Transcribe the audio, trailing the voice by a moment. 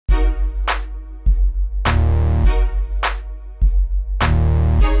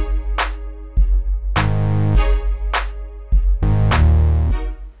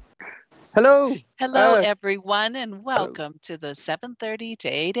Hello. Hello, Uh, everyone, and Hello. welcome to the 7:30 to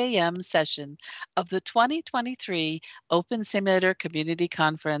 8 a.m. session of the 2023 Open Simulator Community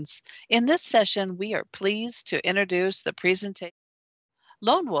Conference. In this session, we are pleased to introduce the presentation.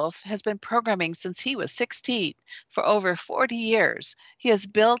 Lone Wolf has been programming since he was 16 for over 40 years. He has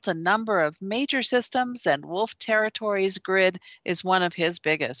built a number of major systems, and Wolf Territories Grid is one of his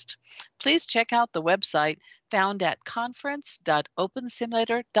biggest. Please check out the website found at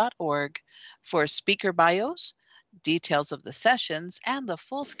conference.opensimulator.org for speaker bios, details of the sessions, and the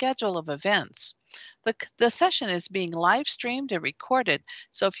full schedule of events. The session is being live streamed and recorded,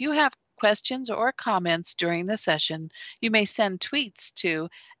 so if you have questions or comments during the session, you may send tweets to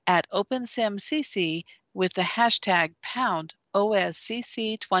at OpenSimCC with the hashtag pound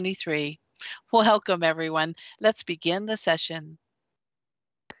OSCC23. Welcome, everyone. Let's begin the session.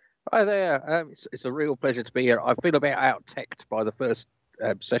 Hi there. It's a real pleasure to be here. I've been a bit out-teched by the first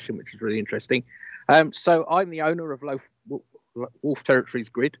session, which is really interesting. So I'm the owner of Wolf Territories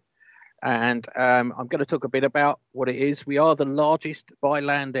Grid, and I'm going to talk a bit about what it is. We are the largest by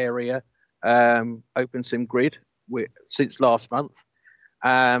land area OpenSim grid since last month.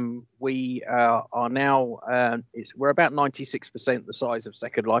 We are now we're about 96% the size of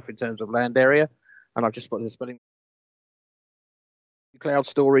Second Life in terms of land area, and I've just put the spelling. Cloud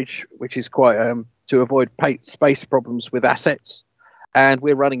storage, which is quite to avoid space problems with assets, and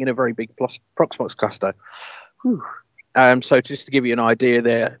we're running in a very big Proxmox cluster. So just to give you an idea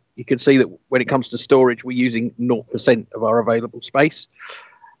there, you can see that when it comes to storage, we're using 0% of our available space,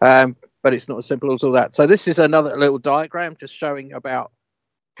 but it's not as simple as all that. So this is another little diagram just showing about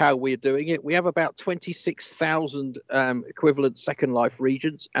how we're doing it. We have about 26,000 equivalent Second Life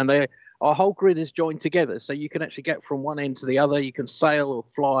regions, and our whole grid is joined together, so you can actually get from one end to the other. You can sail or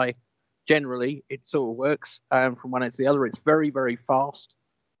fly. Generally, it sort of works from one end to the other. It's very, very fast.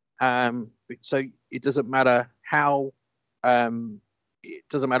 So it doesn't matter how, it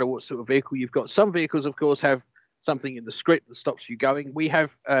doesn't matter what sort of vehicle you've got. Some vehicles, of course, have something in the script that stops you going. We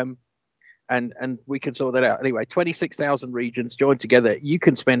have, and we can sort that out. Anyway, 26,000 regions joined together. You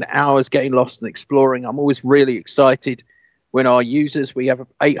can spend hours getting lost and exploring. I'm always really excited when our users, we have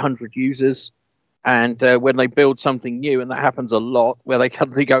 800 users, and when they build something new, and that happens a lot, where they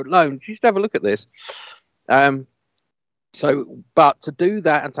suddenly go, "Lone, you should have a look at this." But to do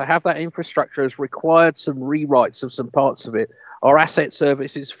that and to have that infrastructure has required some rewrites of some parts of it. Our asset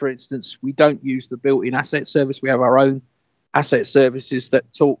services, for instance, we don't use the built-in asset service. We have our own asset services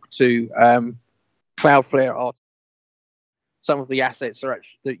that talk to Cloudflare. Some of the assets are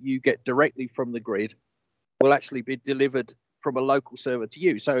actually that you get directly from the grid will actually be delivered from a local server to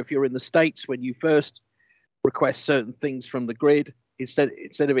you. So if you're in the States, when you first request certain things from the grid, instead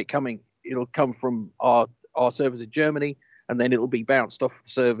of it coming, it'll come from our servers in Germany, and then it'll be bounced off the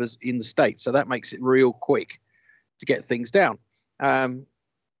servers in the States. So that makes it real quick to get things down.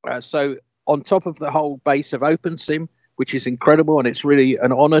 So on top of the whole base of OpenSim, which is incredible, and it's really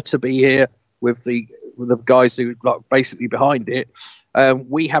an honor to be here with the guys who are basically behind it,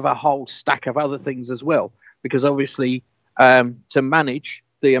 we have a whole stack of other things as well, because obviously to manage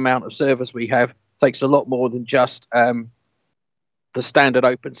the amount of servers we have takes a lot more than just the standard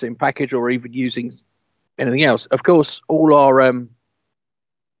OpenSim package or even using anything else. Of course, all our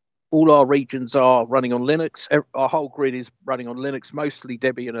regions are running on Linux. Our whole grid is running on Linux, mostly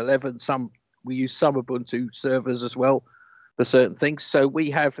Debian 11. We use some Ubuntu servers as well for certain things. So we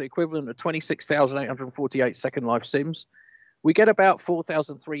have the equivalent of 26,848 Second Life sims. We get about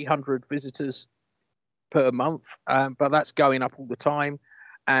 4,300 visitors per month, but that's going up all the time.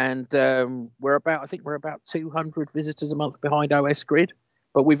 And I think we're about 200 visitors a month behind OS Grid,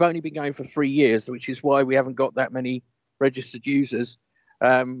 but we've only been going for 3 years, which is why we haven't got that many registered users.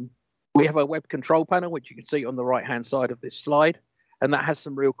 We have a web control panel, which you can see on the right-hand side of this slide, and that has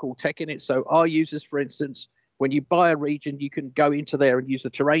some real cool tech in it. So our users, for instance, when you buy a region, you can go into there and use the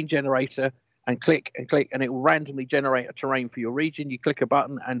terrain generator and click, and it will randomly generate a terrain for your region. You click a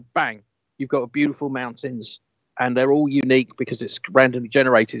button and bang, you've got beautiful mountains, and they're all unique because it's randomly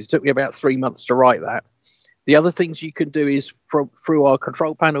generated. It took me about 3 months to write that. The other things you can do is through our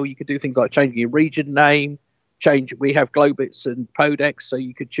control panel, you can do things like changing your region name, we have Globits and Podex, so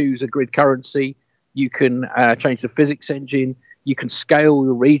you could choose a grid currency. You can change the physics engine. You can scale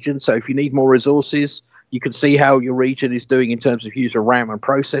your region. So if you need more resources, you can see how your region is doing in terms of user RAM and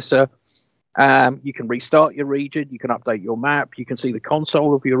processor. You can restart your region. You can update your map. You can see the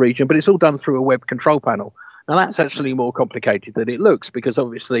console of your region, but it's all done through a web control panel. Now that's actually more complicated than it looks, because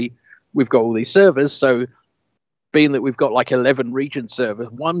obviously we've got all these servers. So being that we've got like 11 region servers,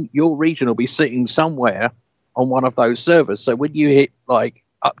 your region will be sitting somewhere on one of those servers. So when you hit like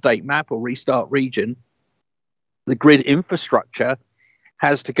update map or restart region, the grid infrastructure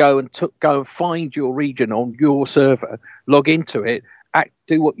has to go and find your region on your server, log into it,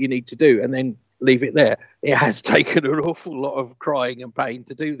 do what you need to do, and then leave it there. It has taken an awful lot of crying and pain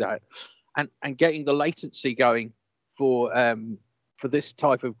to do that, and getting the latency going for this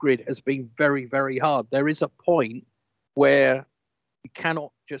type of grid has been very, very hard. There is a point where you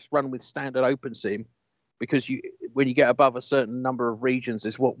cannot just run with standard OpenSim, because when you get above a certain number of regions,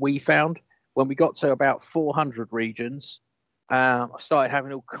 is what we found. When we got to about 400 regions, I started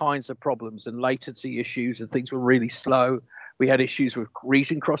having all kinds of problems and latency issues, and things were really slow. We had issues with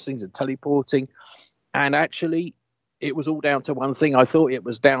region crossings and teleporting, and actually it was all down to one thing. I thought it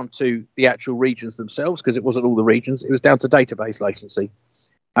was down to the actual regions themselves, because it wasn't all the regions. It was down to database latency.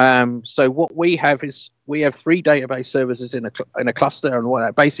 So what we have is we have 3 database services in a cluster, and what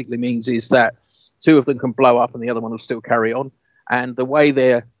that basically means is that 2 of them can blow up and the other one will still carry on. And the way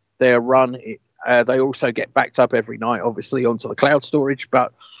they're run, they also get backed up every night, obviously, onto the cloud storage,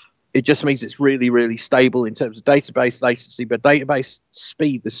 but it just means it's really, really stable in terms of database latency. But database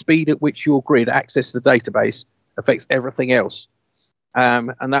speed, the speed at which your grid accesses the database, affects everything else.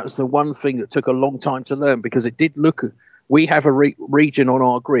 And that was the one thing that took a long time to learn, because it did look at, we have a region on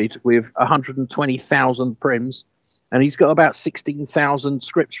our grid with 120,000 prims, and he's got about 16,000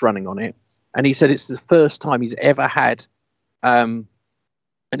 scripts running on it. And he said it's the first time he's ever had, and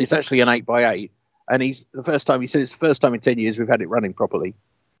it's actually an 8x8. And he said it's the first time in 10 years we've had it running properly.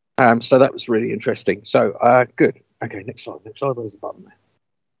 So that was really interesting. So good. Okay, next slide. Where's the button there?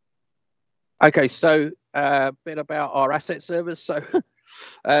 Okay, so a bit about our asset servers. So,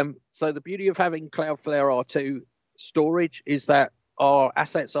 so the beauty of having Cloudflare R2 storage is that our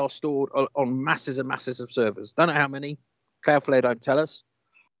assets are stored on masses and masses of servers. Don't know how many. Cloudflare don't tell us.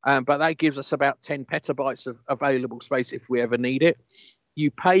 But that gives us about 10 petabytes of available space if we ever need it. You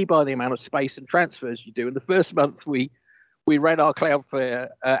pay by the amount of space and transfers you do. And the first month we ran our Cloudflare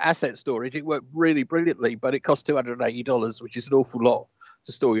asset storage, it worked really brilliantly, but it cost $280, which is an awful lot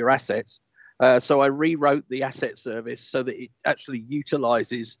to store your assets. So I rewrote the asset service so that it actually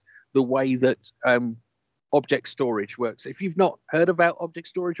utilizes the way that object storage works. If you've not heard about object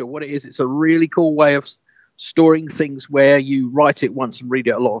storage or what it is, it's a really cool way of storing things where you write it once and read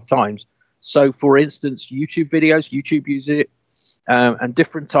it a lot of times. So for instance, YouTube videos, YouTube uses it, and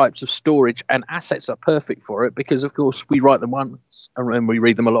different types of storage and assets are perfect for it, because of course we write them once and we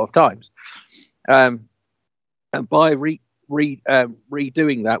read them a lot of times. And by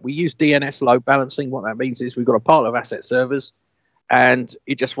redoing that, we use DNS load balancing. What that means is we've got a pile of asset servers and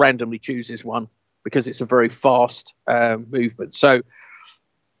it just randomly chooses one, because it's a very fast movement. So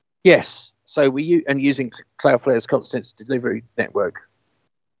yes, so using Cloudflare's constant delivery network.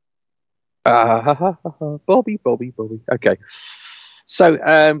 Bobby. Okay. So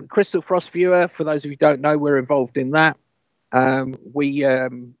Crystal Frost Viewer, for those of you who don't know, we're involved in that.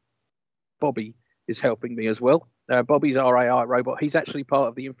 Bobby is helping me as well. Bobby's our AI robot. He's actually part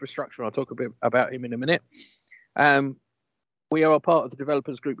of the infrastructure. I'll talk a bit about him in a minute. We are a part of the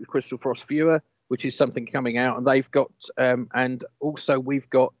developers group with Crystal Frost Viewer, which is something coming out, and they've got, and also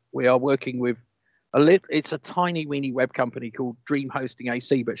we are working with it's a tiny weeny web company called Dream Hosting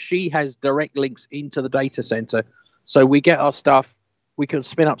AC, but she has direct links into the data center. So we get our stuff, we can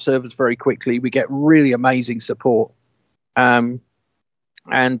spin up servers very quickly. We get really amazing support. So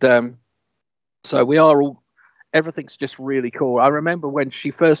we are all, everything's just really cool. I remember when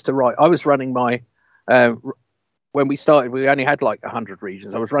she first arrived, I was running my, when we started, we only had like 100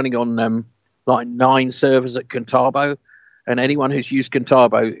 regions. I was running on like 9 servers at Contabo, and anyone who's used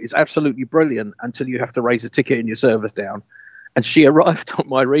Contabo is absolutely brilliant until you have to raise a ticket and your server's down. And she arrived on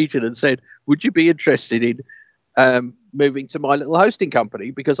my region and said, would you be interested in moving to my little hosting company,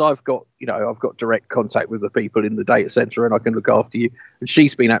 because I've got direct contact with the people in the data center and I can look after you. And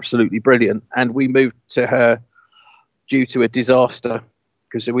she's been absolutely brilliant. And we moved to her due to a disaster,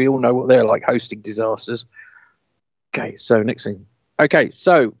 because we all know what they're like, hosting disasters. Okay, so next thing. Okay,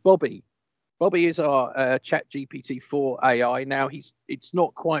 so Bobby is our ChatGPT-4 AI. Now it's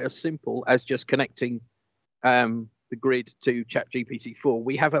not quite as simple as just connecting the grid to ChatGPT-4.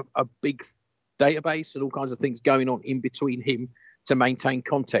 We have a big database and all kinds of things going on in between him to maintain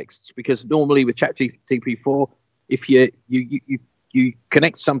contexts, because normally with ChatGPT-4, if you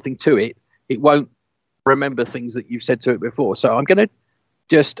connect something to it, it won't remember things that you've said to it before. So I'm going to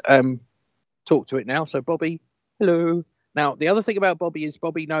just talk to it now. So Bobby, hello. Now, the other thing about Bobby is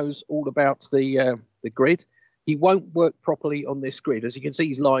Bobby knows all about the grid. He won't work properly on this grid. As you can see,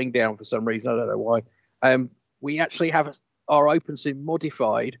 he's lying down for some reason. I don't know why. We actually have our OpenSim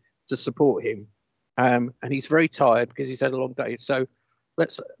modified to support him. And he's very tired because he's had a long day. So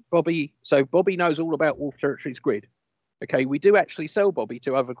Bobby. So Bobby knows all about Wolf Territory's grid. Okay, we do actually sell Bobby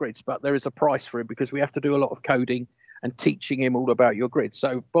to other grids, but there is a price for him because we have to do a lot of coding and teaching him all about your grid.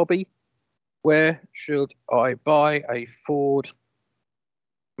 So Bobby, where should I buy a Ford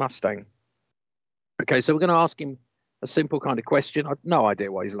Mustang? Okay, so we're going to ask him a simple kind of question. I've no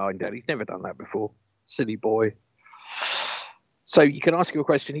idea why he's lying down. He's never done that before. Silly boy. So you can ask him a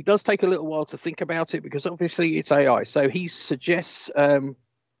question. He does take a little while to think about it because obviously it's AI. So he suggests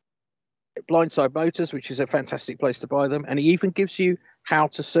Blindside Motors, which is a fantastic place to buy them. And he even gives you how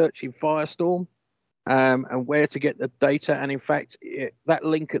to search in Firestorm and where to get the data. And in fact, that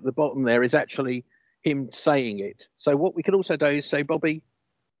link at the bottom there is actually him saying it. So what we can also do is say, Bobby,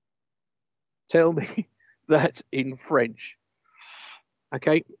 tell me that in French.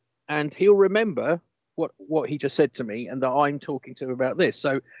 Okay. And he'll remember what he just said to me and that I'm talking to him about this.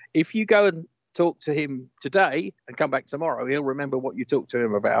 So if you go and talk to him today and come back tomorrow, he'll remember what you talked to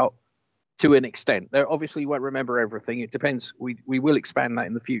him about to an extent. They obviously won't remember everything. It depends. We will expand that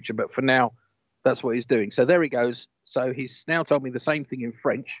in the future, but for now, that's what he's doing. So there he goes. So he's now told me the same thing in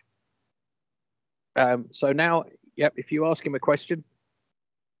French. So now, yep, if you ask him a question,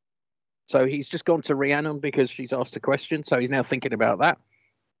 so he's just gone to Rhiannon because she's asked a question. So he's now thinking about that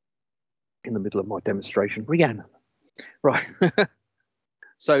in the middle of my demonstration. Rhiannon, right.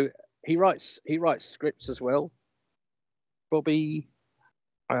 So he writes scripts as well. Bobby,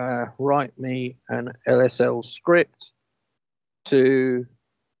 write me an LSL script to,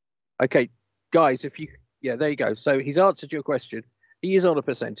 okay, guys, if you, yeah, there you go. So he's answered your question. He is on a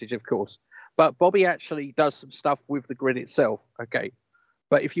percentage, of course, but Bobby actually does some stuff with the grid itself. Okay.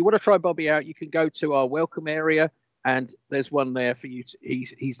 But if you want to try Bobby out, you can go to our welcome area and there's one there for you.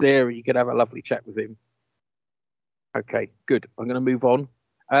 He's there and you can have a lovely chat with him. Okay, good. I'm going to move on.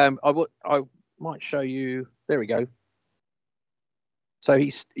 I might show you. There we go. So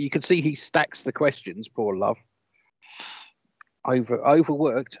you can see he stacks the questions, poor love.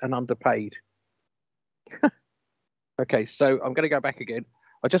 Overworked and underpaid. Okay, so I'm going to go back again.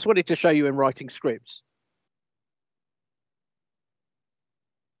 I just wanted to show you in writing scripts.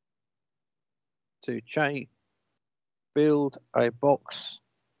 To change, build a box.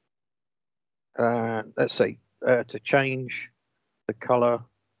 Let's see, to change the color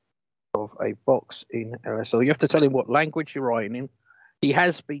of a box in LSL. You have to tell him what language you're writing in. He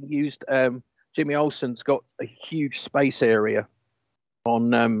has been used. Jimmy Olsen's got a huge space area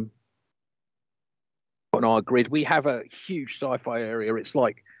on our grid. We have a huge sci-fi area. It's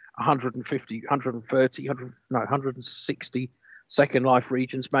like 150, 130, 160 second life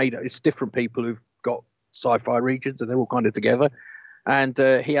regions made. It's different people who've got sci-fi regions and they're all kind of together. And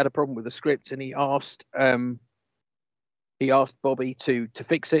he had a problem with the script and he asked Bobby to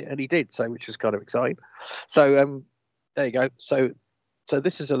fix it and he did, so which was kind of exciting. So there you go. So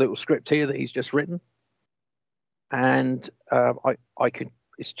this is a little script here that he's just written. And I can,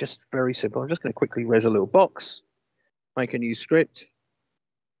 it's just very simple. I'm just going to quickly res a little box, make a new script.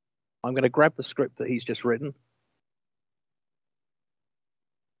 I'm going to grab the script that he's just written.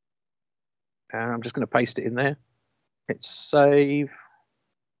 And I'm just going to paste it in there. Hit save.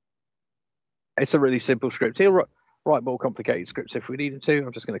 It's a really simple script. He'll write more complicated scripts if we needed to.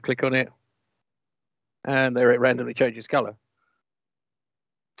 I'm just going to click on it. And there it randomly changes color.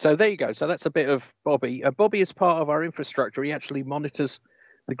 So there you go. So that's a bit of Bobby. Bobby is part of our infrastructure. He actually monitors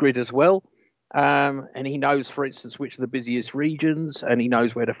the grid as well. And he knows, for instance, which are the busiest regions, and he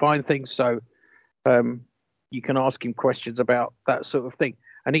knows where to find things. So you can ask him questions about that sort of thing.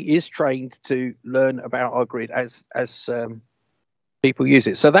 And he is trained to learn about our grid as people use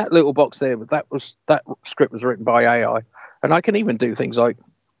it. So that little box there, that script was written by AI. And I can even do things like,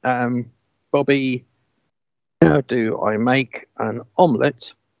 Bobby, how do I make an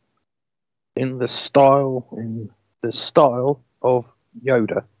omelette in the style of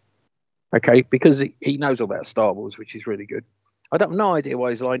Yoda? Okay, because he knows all about Star Wars, which is really good. I have no idea why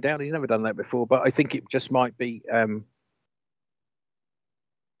he's lying down. He's never done that before, but I think it just might be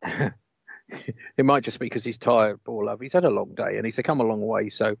it might just be because he's tired, poor love. He's had a long day and he's come a long way,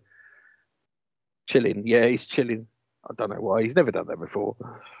 so chilling. Yeah, he's chilling. I don't know why. He's never done that before.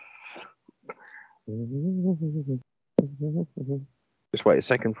 Just wait a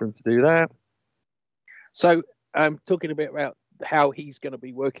second for him to do that. So talking a bit about how he's going to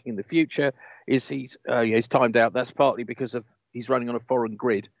be working in the future is he's timed out. That's partly because of he's running on a foreign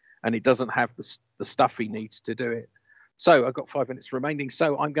grid and it doesn't have the stuff he needs to do it. So I've got 5 minutes remaining.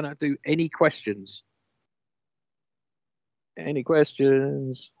 So I'm going to do any questions. Any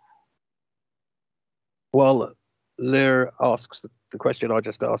questions? Well, Lear asks the question I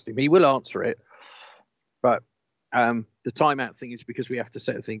just asked him. He will answer it, but The timeout thing is because we have to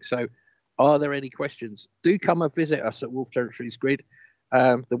set things. So, are there any questions? Do come and visit us at Wolf Territories Grid.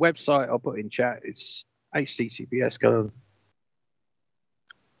 The website I'll put in chat. It's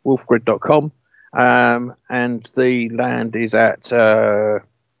https://wolfgrid.com, and the land is at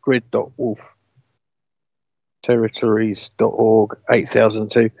grid.wolfterritories.org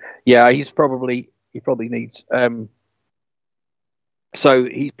 8002. Yeah, he probably needs. So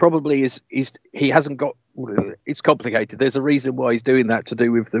he probably is. He hasn't got. It's complicated. There's a reason why he's doing that, to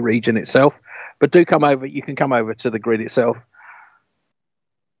do with the region itself. But do come over. You can come over to the grid itself.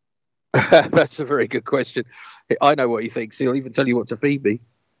 That's a very good question. I know what he thinks. He'll even tell you what to feed me.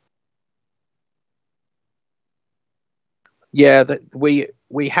 Yeah, that we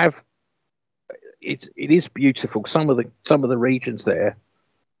have. It is beautiful. Some of the regions there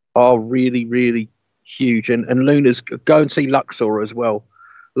are really huge. And Luna's, go and see Luxor as well.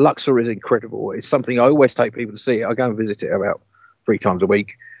 Luxor is incredible. It's something I always take people to see. I go and visit it about 3 times a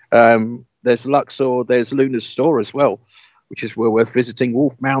week. There's Luxor. There's Luna's store as well, which is where we're visiting.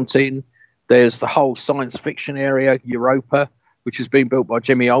 Wolf Mountain. There's the whole science fiction area, Europa, which has been built by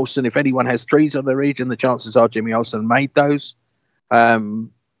Jimmy Olsen. If anyone has trees on the region, the chances are Jimmy Olsen made those.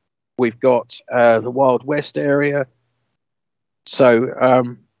 We've got the Wild West area.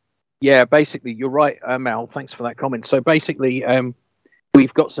 So, yeah, basically, you're right, Mal. Thanks for that comment. So basically,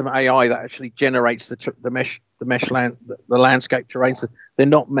 we've got some AI that actually generates the landscape terrains. They're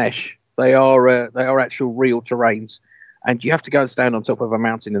not mesh. They are actual real terrains, and you have to go and stand on top of a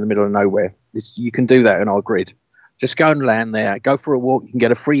mountain in the middle of nowhere. You can do that in our grid. Just go and land there. Go for a walk. You can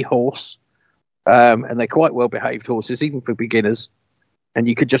get a free horse, and they're quite well behaved horses, even for beginners. And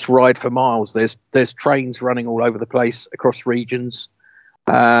you could just ride for miles. There's trains running all over the place across regions.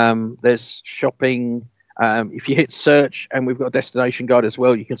 There's shopping. If you hit search, and we've got a destination guide as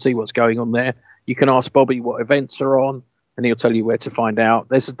well, you can see what's going on there. You can ask Bobby what events are on, and he'll tell you where to find out.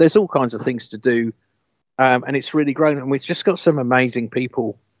 There's all kinds of things to do, and it's really grown. And we've just got some amazing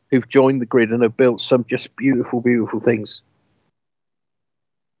people who've joined the grid and have built some just beautiful things.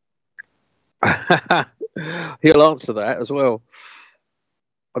 He'll answer that as well.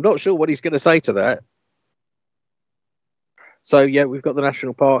 I'm not sure what he's going to say to that. So yeah, we've got the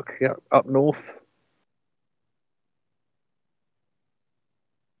national park up north.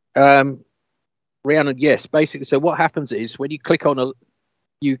 Rhiannon, yes, basically. So what happens is when you click on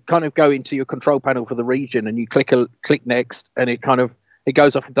you kind of go into your control panel for the region, and you click next, and it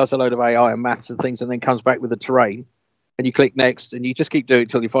goes off and does a load of AI and maths and things, and then comes back with the terrain. And you click next, and you just keep doing it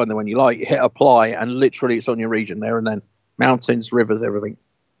until you find the one you like. You hit apply, and literally it's on your region there and then. Mountains, rivers, everything.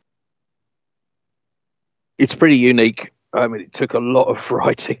 It's pretty unique. I mean, it took a lot of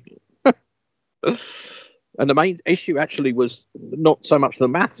writing. And the main issue actually was not so much the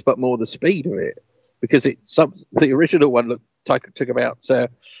maths, but more the speed of it, because the original one took about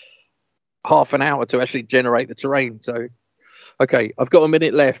half an hour to actually generate the terrain. So, okay, I've got a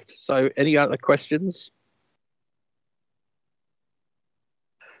minute left. So, any other questions?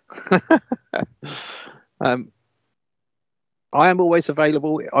 I am always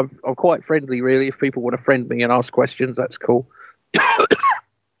available. I'm quite friendly, really. If people want to friend me and ask questions, that's cool.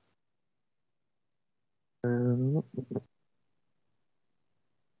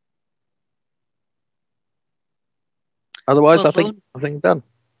 Otherwise, I think I'm done.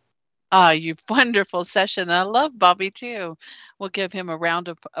 You wonderful session. I love Bobby too. We'll give him a round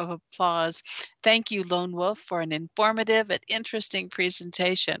of applause. Thank you, Lone Wolf, for an informative and interesting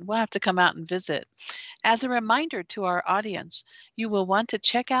presentation. We'll have to come out and visit. As a reminder to our audience, you will want to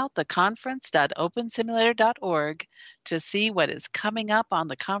check out the conference.opensimulator.org to see what is coming up on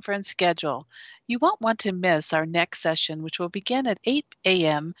the conference schedule. You won't want to miss our next session, which will begin at 8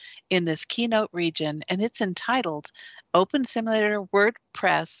 a.m. in this keynote region, and it's entitled Open Simulator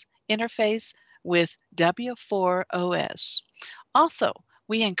WordPress Interface with W4OS. Also,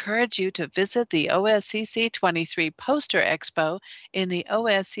 we encourage you to visit the OSCC23 Poster Expo in the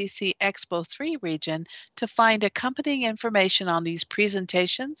OSCC Expo 3 region to find accompanying information on these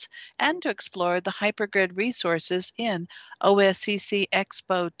presentations and to explore the hypergrid resources in OSCC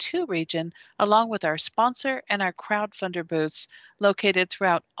Expo 2 region, along with our sponsor and our crowdfunder booths located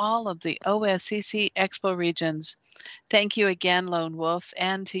throughout all of the OSCC Expo regions. Thank you again, Lone Wolf,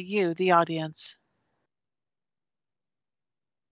 and to you, the audience.